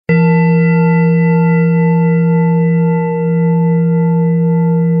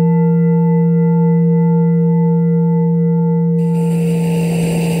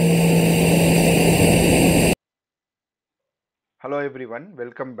everyone,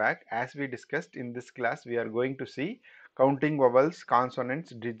 welcome back. As we discussed in this class, we are going to see counting vowels,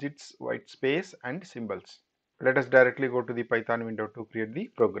 consonants, digits, white space and symbols. Let us directly go to the Python window to create the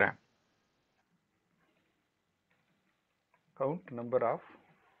program. Count number of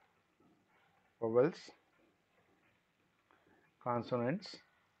vowels, consonants,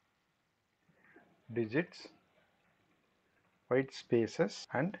 digits, white spaces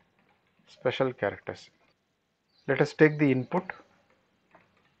and special characters. Let us take the input.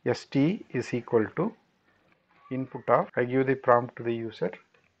 st is equal to input of, I give the prompt to the user,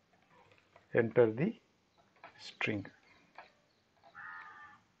 enter the string.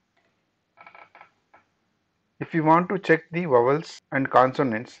 If you want to check the vowels and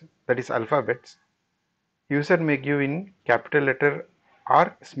consonants, that is alphabets, user may give in capital letter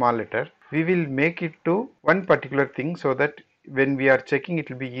or small letter. We will make it to one particular thing so that when we are checking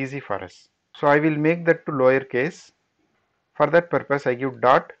it will be easy for us. So I will make that to lower case. For that purpose I give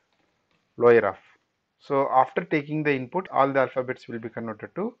dot lower of. So after taking the input, all the alphabets will be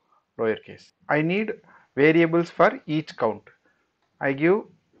converted to lower case. I need variables for each count. I give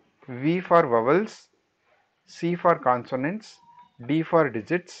V for vowels, C for consonants, D for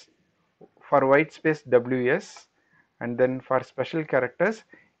digits, for white space WS, and then for special characters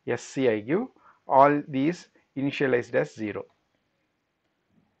SC I give. All these initialized as 0.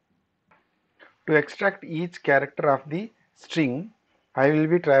 To extract each character of the string, I will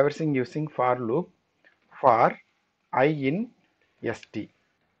be traversing using for loop for I in ST.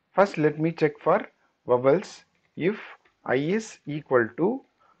 First let me check for vowels. If I is equal to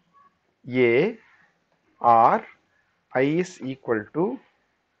A or I is equal to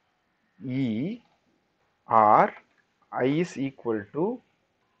E or I is equal to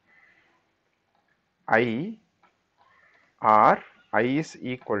I or I is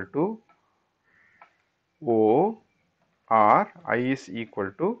equal to O or I is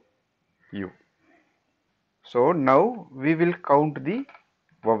equal to U. So now we will count the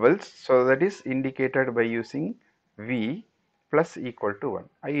vowels, so that is indicated by using V plus equal to 1.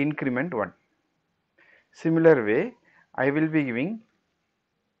 I increment 1. Similar way I will be giving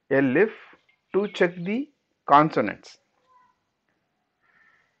elif to check the consonants.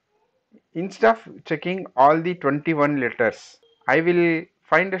 Instead of checking all the 21 letters, I will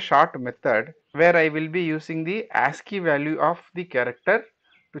find a short method where I will be using the ASCII value of the character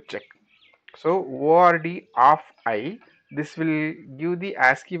to check. So ORD of I, this will give the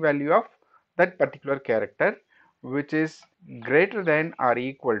ASCII value of that particular character, which is greater than or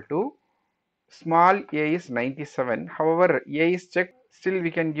equal to small a is 97. However, a is checked, still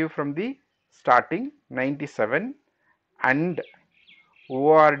we can give from the starting 97, and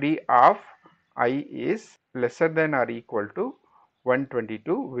ORD of I is lesser than or equal to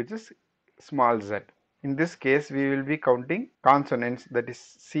 122, which is small z. In this case, we will be counting consonants, that is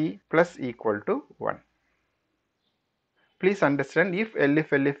C plus equal to 1. Please understand, if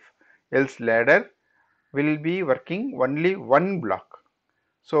elif else ladder will be working only one block.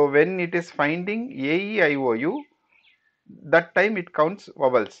 So when it is finding AEIOU, that time it counts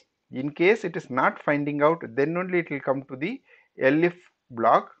vowels. In case it is not finding out, then only it will come to the elif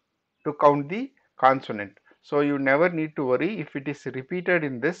block to count the consonant. So you never need to worry if it is repeated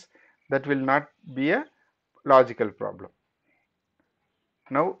in this, that will not be a logical problem.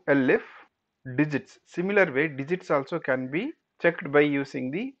 Now elif digits, similar way digits also can be checked by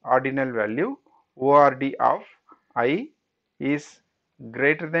using the ordinal value. ORD of I is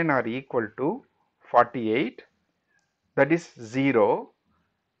greater than or equal to 48, that is 0,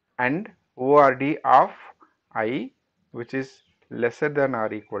 and ORD of I, which is lesser than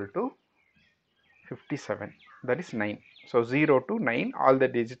or equal to 57, that is 9. So 0 to 9, all the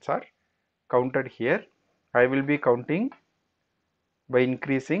digits are counted here. I will be counting by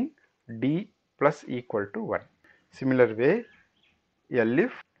increasing D plus equal to 1. Similar way,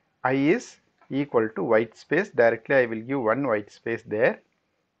 elif I is equal to white space, directly I will give one white space there,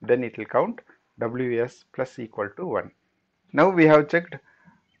 then it will count WS plus equal to 1. Now we have checked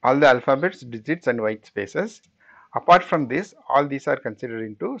all the alphabets, digits and white spaces. Apart from this, all these are considered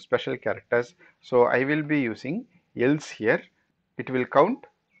into special characters. So I will be using else here. It will count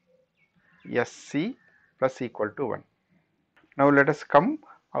SC plus equal to 1. Now let us come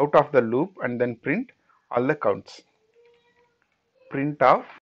out of the loop and then print all the counts. Print of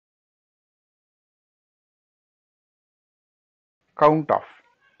count of.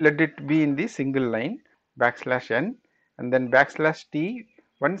 Let it be in the single line, backslash n, and then backslash t,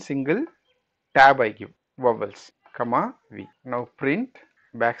 one single tab I give, vowels, comma v. Now print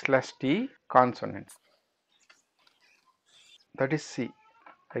backslash t consonants, that is C.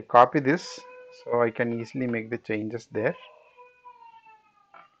 I copy this so I can easily make the changes there.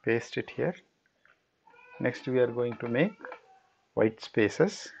 paste it here. Next we are going to make white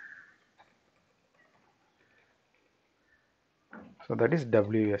spaces. So that is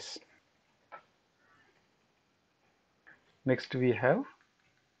WS. Next we have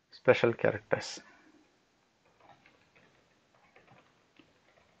special characters.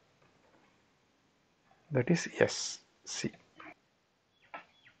 That is SC.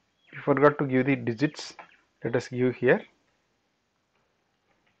 We forgot to give the digits. Let us give here.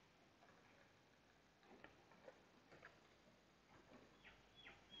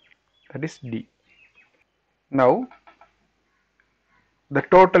 That is D. Now the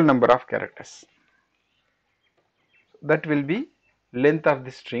total number of characters. That will be length of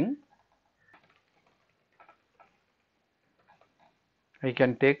the string. I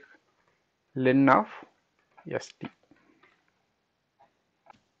can take len of ST.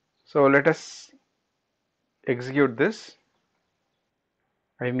 So let us execute this.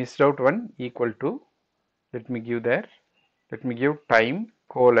 I missed out one equal to, let me give there, let me give time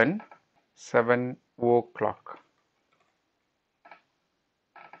colon 7 o'clock.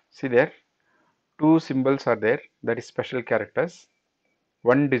 See there, two symbols are there, that is special characters,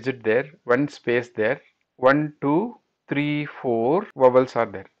 one digit there, one space there, 1, 2, 3, 4 vowels are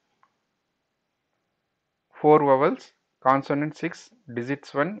there. 4 vowels, consonant 6,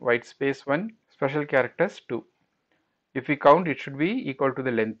 digits 1, white space 1, special characters 2. If we count, it should be equal to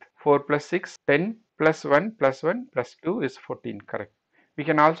the length. 4 plus 6, 10 plus 1 plus 1 plus 2 is 14, correct. We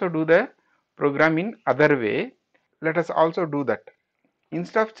can also do the program in other way. Let us also do that.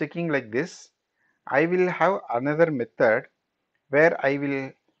 Instead of checking like this, I will have another method where I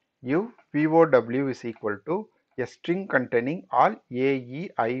will give VOW is equal to a string containing all A, E,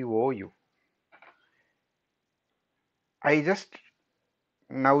 I, O, U. I just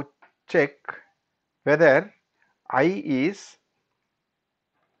now check whether I is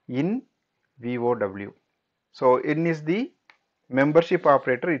in VOW. So in is the membership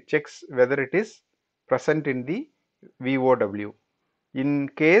operator, it checks whether it is present in the VOW. In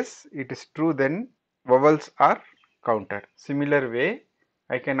case it is true, then vowels are counted. Similar way,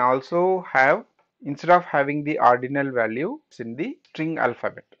 I can also have, instead of having the ordinal value in the string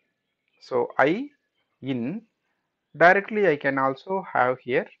alphabet. So I in, directly I can also have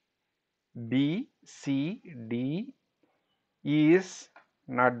here B, C, D, E is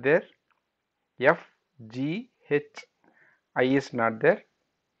not there, F, G, H, I is not there,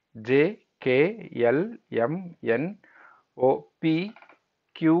 J, K, L, M, N, O, P,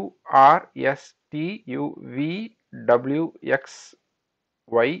 Q, R, S, T, U, V, W, X,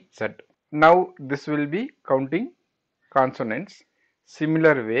 Y, Z. Now this will be counting consonants.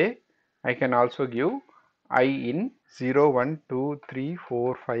 Similar way, I can also give I in 0, 1, 2, 3,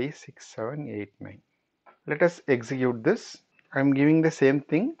 4, 5, 6, 7, 8, 9. Let us execute this. I am giving the same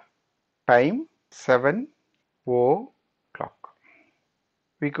thing, time 7 o'clock.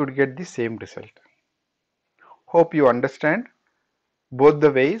 We could get the same result. Hope you understand both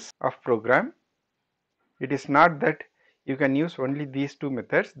the ways of program. It is not that you can use only these two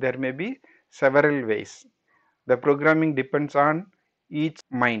methods. There may be several ways. The programming depends on each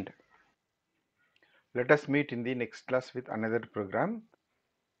mind. Let us meet in the next class with another program.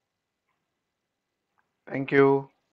 Thank you.